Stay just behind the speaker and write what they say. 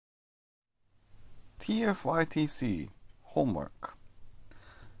TFYTC homework.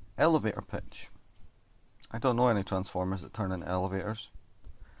 Elevator pitch. I don't know any transformers that turn into elevators,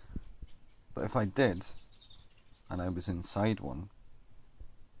 but if I did, and I was inside one,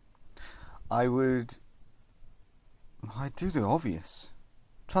 I'd do the obvious.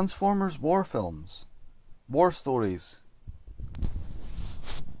 Transformers war films. War stories.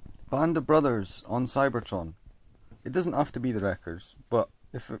 Band of brothers on Cybertron. It doesn't have to be the Wreckers, but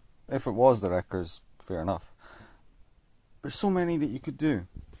if it was the Wreckers, fair enough. There's so many that you could do.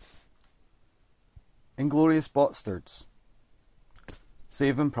 Inglorious Bastards.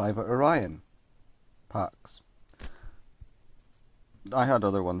 Saving Private Orion. Packs. I had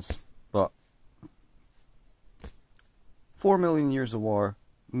other ones, but 4 million years of war,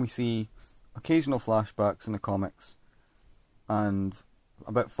 and we see occasional flashbacks in the comics, and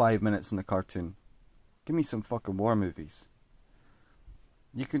about 5 minutes in the cartoon. Give me some fucking war movies.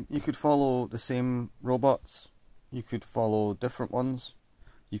 You could follow the same robots. You could follow different ones.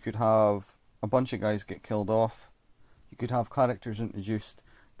 You could have a bunch of guys get killed off. You could have characters introduced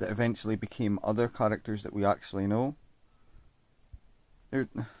that eventually became other characters that we actually know.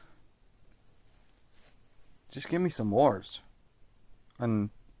 Just give me some wars. And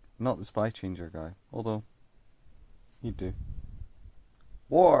not the Spy Changer guy, although he'd do.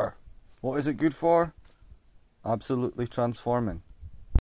 War! What is it good for? Absolutely transforming.